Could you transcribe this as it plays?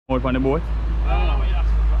Out on the boat?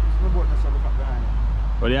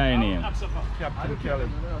 What is your name? Captain Kelly.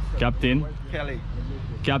 Captain? Kelly.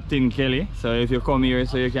 Captain Kelly. So if you come here,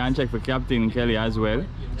 so you can check for Captain Kelly as well.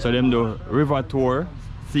 So them do river tour,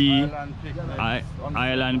 sea,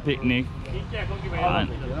 island picnic,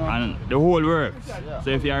 and the whole works. So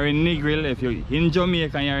if you are in Negril, if you're in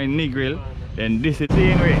Jamaica and you're in Negril, then this is the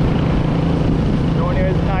scenery. Down here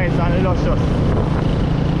is nice and luscious.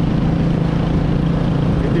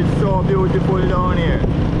 It is so beautiful down here.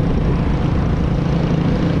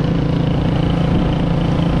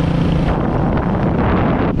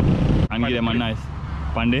 And give them a nice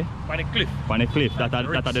Pande? Pande cliff. Pande cliff. That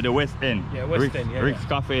are the west end. Yeah, west end. Yeah, Rick's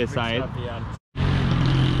Cafe side.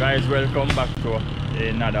 Guys, welcome back to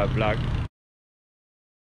another vlog.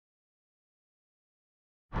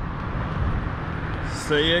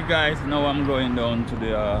 So yeah guys, now I'm going down to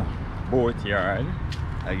the boat yard.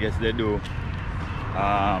 I guess they do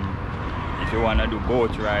if you wanna do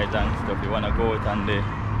boat rides and stuff, you wanna go out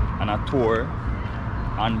on a tour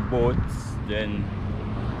on boats, then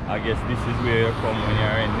I guess this is where you come when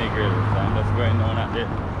you're in Negril. So I'm just going down at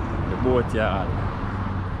the boat yard.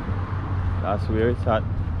 That's where it's at.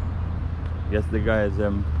 Guess the guys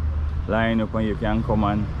line up and you can come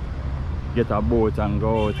and get a boat and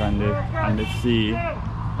go out on the sea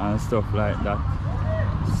and stuff like that.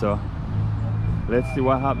 So let's see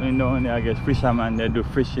what happening down there. I guess fishermen, they do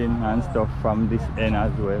fishing and stuff from this end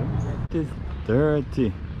as well. It is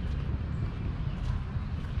dirty.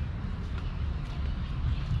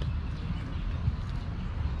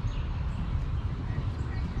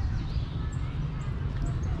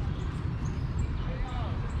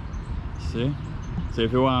 See? So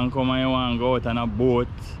if you want to come and you want to go out on a boat,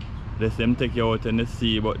 let them take you out in the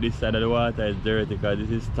sea, but this side of the water is dirty because this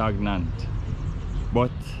is stagnant.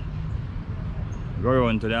 But go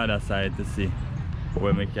around to the other side to see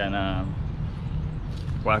where we can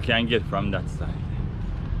what I can get from that side.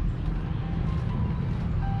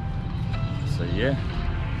 So yeah,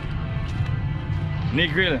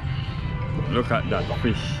 Negril, look at that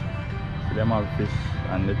fish. See them have fish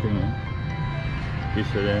and the thing.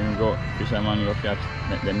 Fishermen go catch,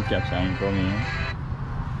 let them catch and come in.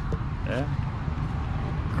 Yeah.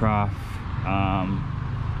 Craft,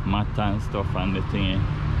 mat and stuff and the thing.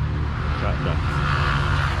 Got that.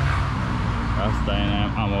 Last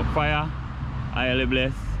time I'm on fire. Highly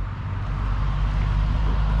blessed.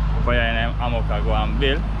 Fire in Amoka go and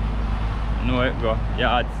build. Know it go,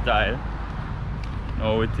 yard style.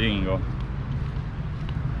 Know it thing go.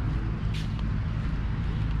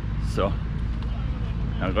 So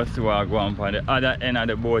I'm going to see what I go on the other end of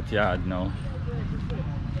the boat yard now.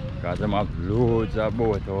 Because them have loads of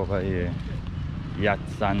boats over here.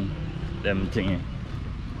 Yachts and them thingy.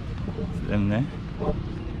 See them there?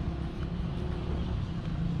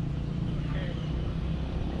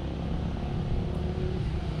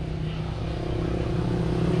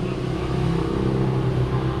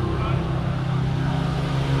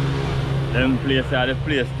 Them places are the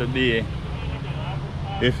place to be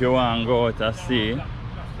if you want to go out to sea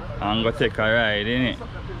and go take a ride, innit?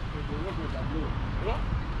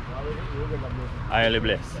 Highly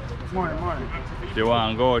blessed. If you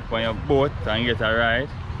want to go out on your boat and get a ride,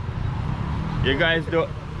 you guys do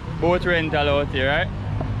boat rental out here, right?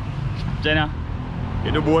 Jenna,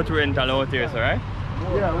 you do boat rental out here, so right?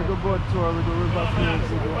 Yeah, we do boat tour, we do river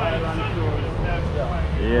cruise, we do island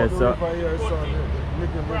tours. Yeah, so. River here, so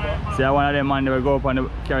see, one of them man, they will go up and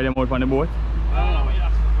carry them out on the boat?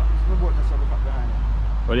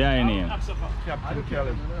 What is your name? Captain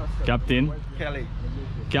Kelly. Captain? Kelly.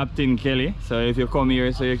 Captain Kelly. So if you come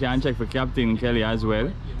here, so you can check for Captain Kelly as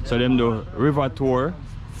well. So them do river tour,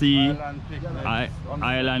 sea,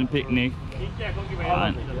 island picnic,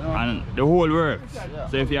 and the whole works.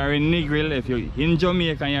 So if you are in Negril, if you're in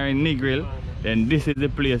Jamaica and you're in Negril, then this is the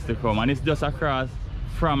place to come. And it's just across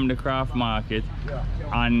from the craft market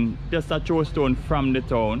and just a throw stone from the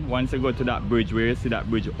town. Once you go to that bridge, where you see that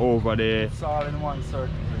bridge over there, it's all in one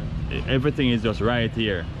circle here. Everything is just right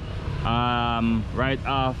here. Right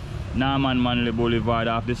off Norman Manley Boulevard,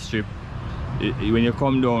 off the strip. When you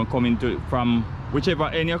come down, coming to from whichever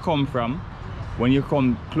end you come from, when you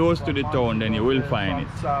come close to the town, then you will find it.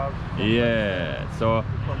 Yeah, so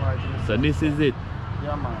this is it.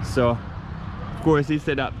 So of course he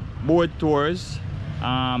said that boat tours,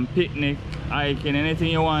 picnic, hiking, anything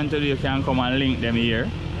you want to do, you can come and link them here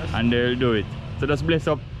and they'll do it. So just bless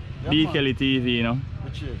up B Kelly TV, you know.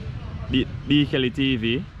 B Kelly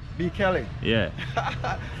TV. B. Kelly. Yeah.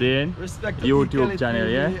 Seeing? Respect to YouTube B. Kelly channel,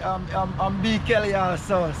 TV. yeah? I'm B. Kelly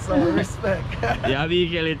also, so respect. Yeah, B.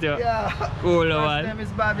 Kelly too. Yeah. Cool First one. name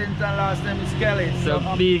is Babington, last name is Kelly. So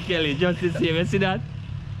I'm B. Kelly, just the same, you see that?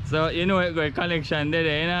 So you know it got a connection there,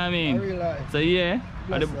 you know what I mean? I realize. So yeah,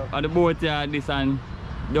 at the boat yard this and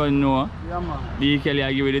don't know. Yeah, man. B. Kelly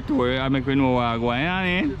I give you the tour, I make you know what I go, you know what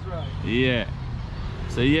I mean? That's right. Yeah.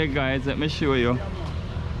 So yeah guys, let me show you. Yeah, man.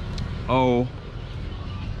 Oh.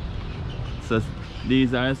 So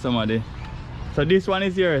these are some of the. So this one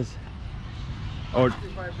is yours? Oh,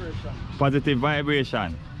 Positive vibration. positive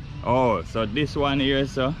vibration. Oh, so this one here,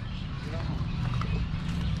 so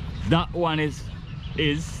that one is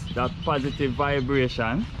that positive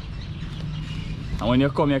vibration. And when you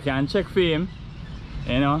come, you can check for him.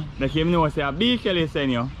 You know, let him know say a B. Kelly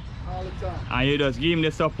send you. All the time. And you just give him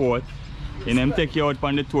the support. And him take you out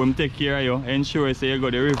on the tour, him take care of you. Ensure say you go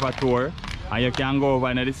the river tour. And you can go over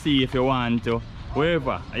into the sea if you want to.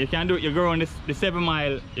 Wherever. And you can do it, you go on the 7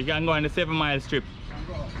 mile, you can go on the 7 mile strip.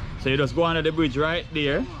 So you just go under the bridge right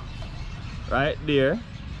there. Right there.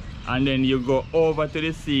 And then you go over to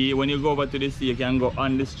the sea. When you go over to the sea, you can go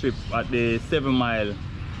on the strip at the 7 mile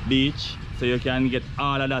beach. So you can get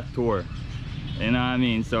all of that tour. You know what I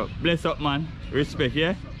mean? So bless up man. Respect,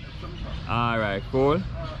 yeah? Alright, cool.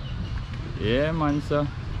 Yeah man, so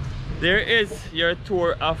there is your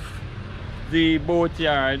tour of the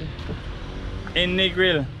boatyard in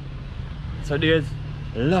Negril. So there's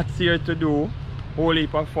lots here to do, whole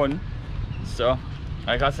heap of fun. So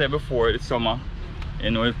like I said before, it's summer, you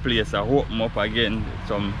know, the place I open up again,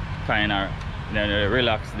 some kind of, you know,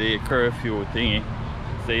 relax the curfew thingy,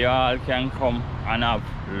 so y'all can come and have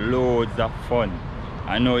loads of fun.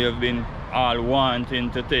 I know you've been all wanting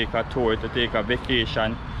to take a tour, to take a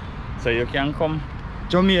vacation, so you can come.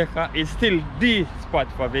 Jamaica is still the spot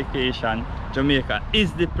for vacation. Jamaica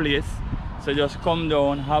is the place. So just come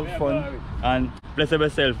down, have fun, and bless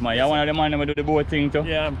yourself, man. You one of the man who do the boat thing too?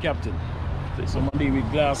 Yeah, I'm captain. So I'm dealing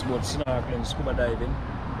with glass boat, snorkeling, scuba diving.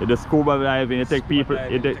 You do scuba diving, you take people,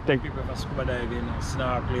 Diving, you take people for scuba diving,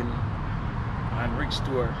 snorkeling, and rigs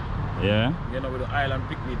tour. yeah. You know, with the island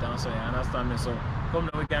picnic and so, you understand me? So come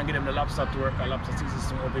down, we can get them the lobster tour, because lobster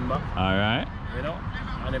season open back. Alright. You know,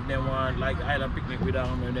 and if they want like island picnic with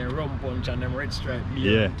them and then rum punch and them red stripe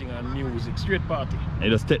beer Yeah. and thing and music, straight party. You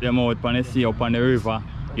just take them out on the sea, up on the river,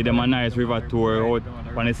 give them a nice river tour out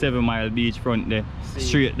on the 7 mile beach front there,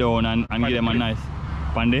 straight down and give them a nice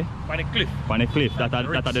on the cliff. On the cliff, that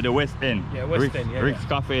are the west end. Yeah, west end, yeah. Rick's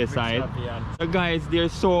Cafe side. Cafe, and So guys,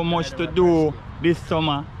 there's so much to do this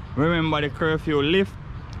summer. Remember the curfew lift.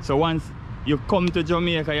 So once you come to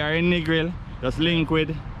Jamaica, you're in Negril, just link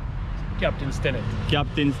with Captain Stennett.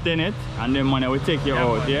 Captain Stennett, and then man will take you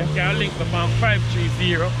out, yeah? You can link up on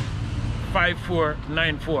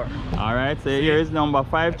 530-5494. Alright, so here is number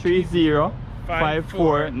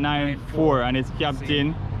 530-5494, and it's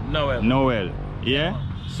Captain Noel. Yeah?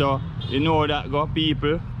 So you know that got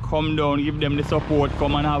people, come down, give them the support,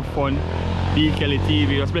 come and have fun. B. Kelly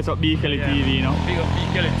TV, just bless up B. Kelly TV, you know? Big up B.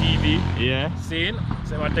 Kelly TV. Yeah? Seeing?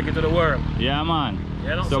 So I want to take it to the world. Yeah man.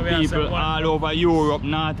 You know, so so people all over Europe,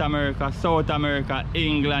 North America, South America,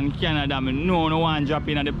 England, Canada, no one drop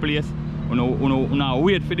in at the place. Now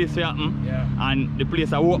wait for this to happen. Yeah. And the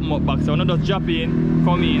place will open up back. So no just drop in,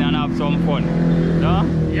 come in and have some fun. Yeah?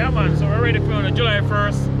 Yeah man, so we're ready for July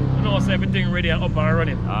 1st. You know, so everything ready and up and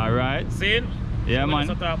running. Alright. Seeing? Yeah so man.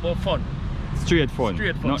 Let's talk about fun. Straight fun.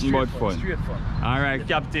 Nothing but fun. Straight fun. Alright,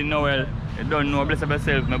 Captain Noel. You don't know, bless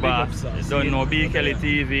yourself, my boss. You don't know B. Kelly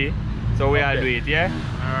TV. So we all do it, yeah?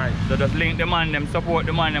 Alright. So just link the man, them support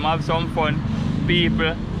the man, them have some fun.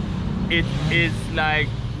 People, it is like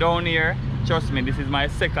down here, trust me, this is my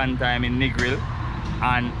second time in Negril,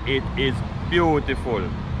 and it is beautiful.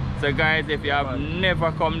 So guys, if you have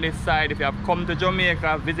never come this side, if you have come to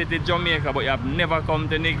Jamaica, visited Jamaica, but you have never come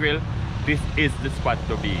to Negril, this is the spot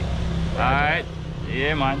to be. Alright?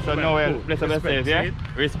 Yeah man, so Noel, bless yourself, yeah?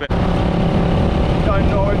 Respect. Don't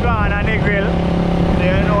know we're going on Negril.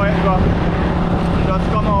 They know it go. Just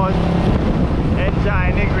come out,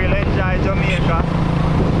 enjoy Negril, enjoy Jamaica,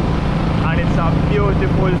 and it's a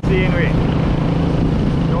beautiful scenery.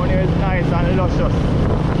 Down here is nice and luscious.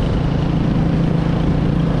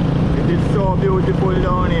 It is so beautiful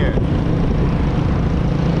down here.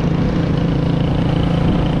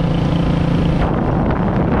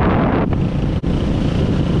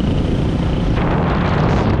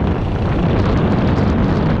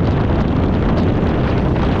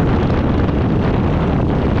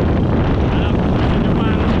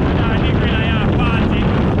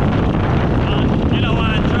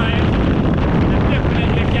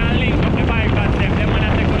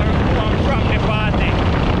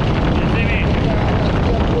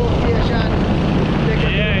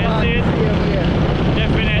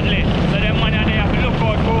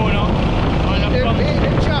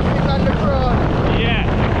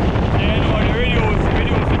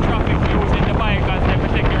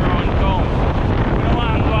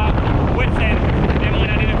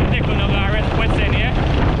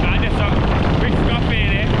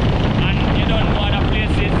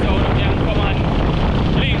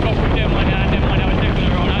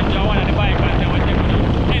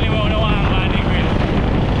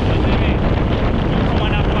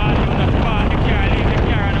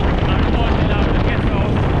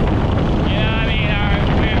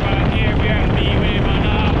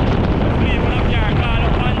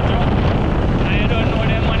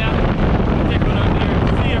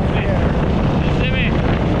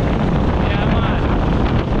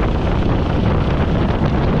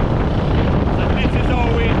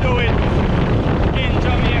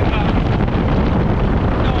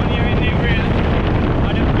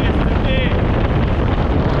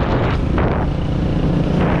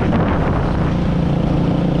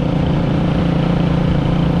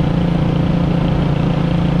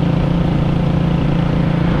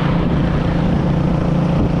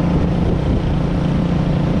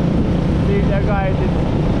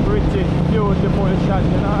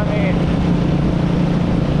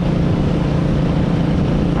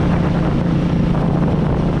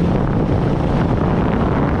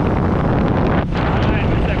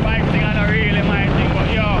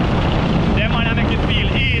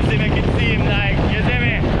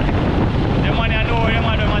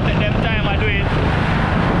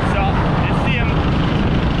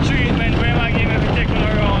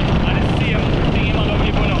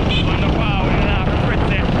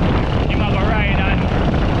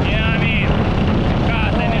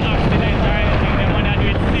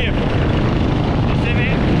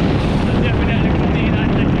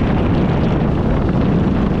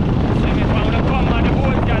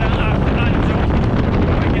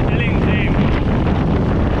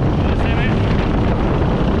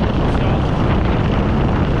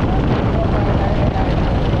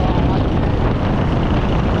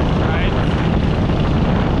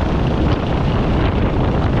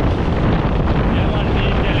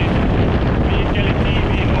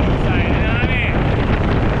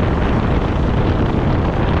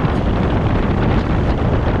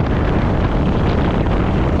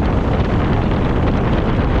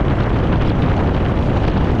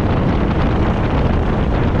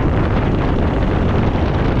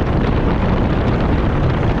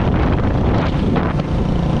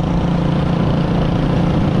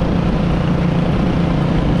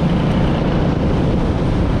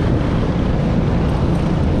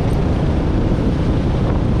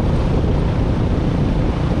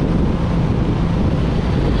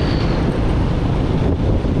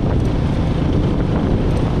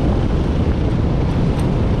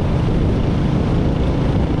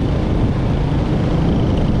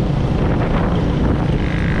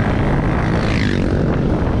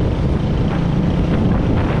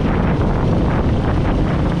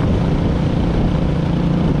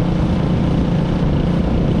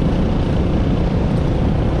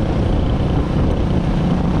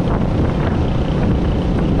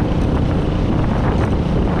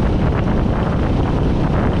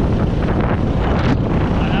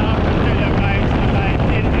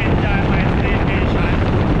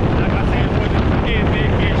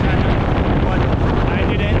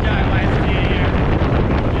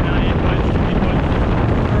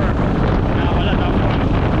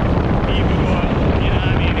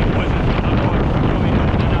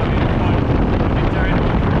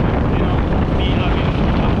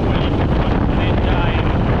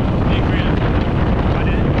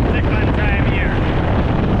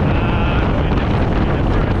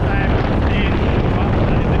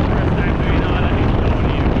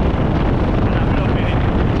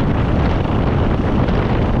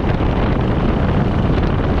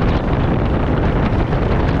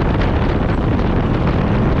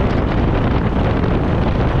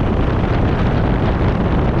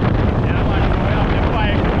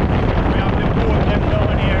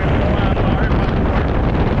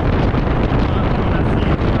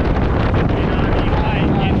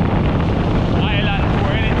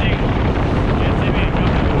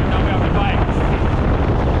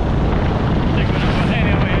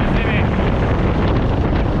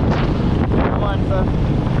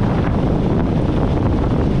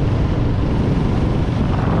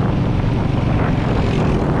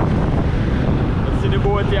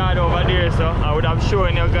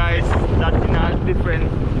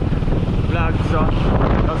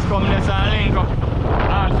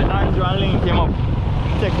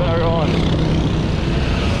 take one around.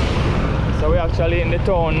 So we're actually in the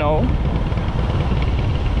town now.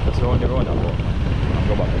 Just round the roundabout. I'll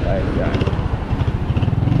go back to the yeah.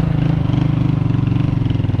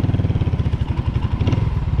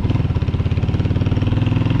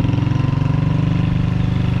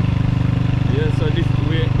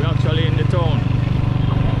 We're actually in the town,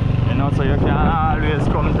 you know, so you can always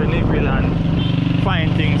come to Negril and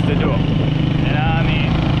find things to do, you know what I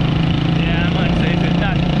mean? Yeah man, so if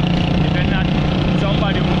you're not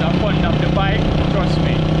somebody who's a fond of the bike, trust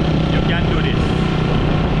me, you can do this.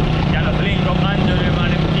 You can just link up Andrew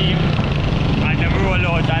and the team and them roll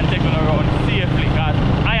out and take them around safely, because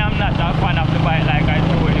I am not a fan of the bike like I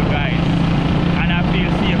told you guys, and I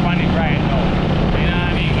feel safe on it right now, you know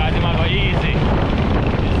what I mean, because it's go easy.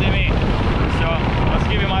 So let's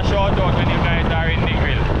give him a shout out when you guys are in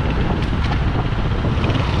Negril.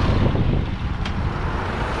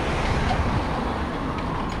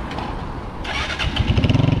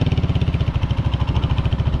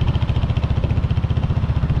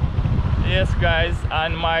 Yes guys,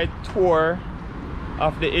 and my tour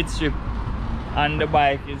of the hit strip and the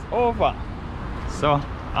bike is over. So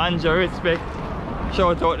Andrew, respect,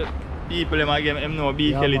 shout out the people in my game, them know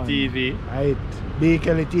B Kelly TV. Right. B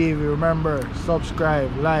Kelly TV, remember,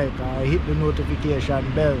 subscribe, like, hit the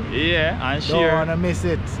notification bell. Yeah, and share. Don't wanna miss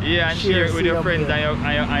it. Yeah, and share it with your friends and your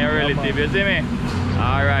relatives, you see me?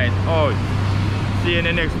 Alright, out. See you in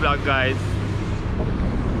the next vlog guys.